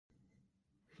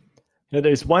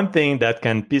There's one thing that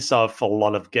can piss off a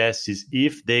lot of guests is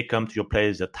if they come to your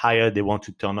place, they're tired, they want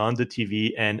to turn on the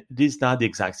TV, and this is not the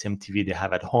exact same TV they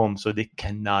have at home, so they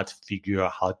cannot figure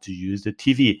out how to use the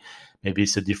TV. Maybe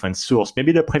it's a different source.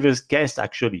 Maybe the previous guest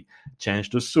actually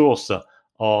changed the source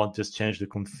or just changed the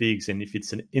configs. And if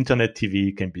it's an internet TV,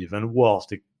 it can be even worse.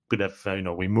 They could have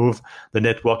removed the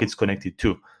network it's connected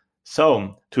to.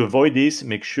 So to avoid this,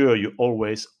 make sure you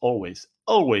always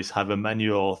have a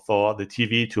manual for the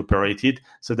TV to operate it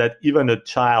so that even a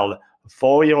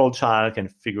 4-year-old child can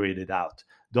figure it out.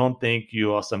 Don't think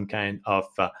you are some kind of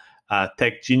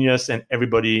tech genius and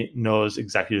everybody knows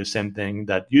exactly the same thing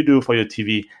that you do for your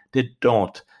TV. They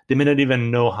don't. They may not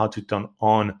even know how to turn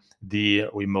on the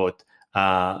remote.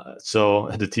 So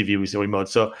the TV with the remote.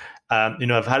 So,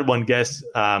 I've had one guest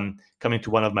coming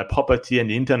to one of my property and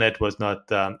the internet was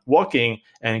not working.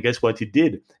 And guess what he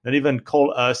did? Not even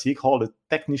call us. He called a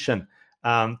technician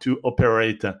to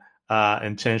operate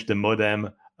and change the modem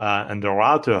and the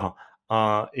router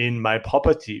in my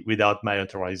property without my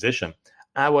authorization.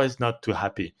 I was not too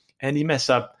happy. And he messed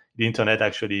up the internet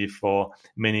actually for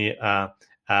many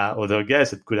other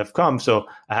guests that could have come. So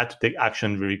I had to take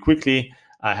action very quickly.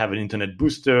 I have an internet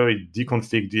booster, it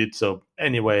deconfigured it. So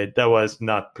anyway, that was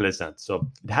not pleasant. So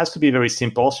it has to be very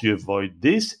simple. So you avoid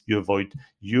this, you avoid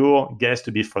your guests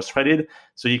to be frustrated.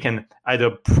 So you can either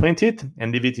print it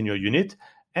and leave it in your unit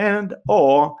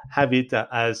or have it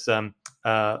as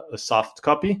a soft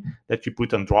copy that you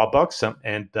put on Dropbox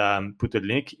and put a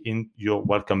link in your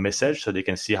welcome message so they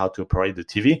can see how to operate the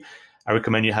TV. I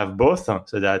recommend you have both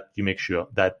so that you make sure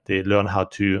that they learn how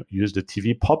to use the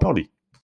TV properly.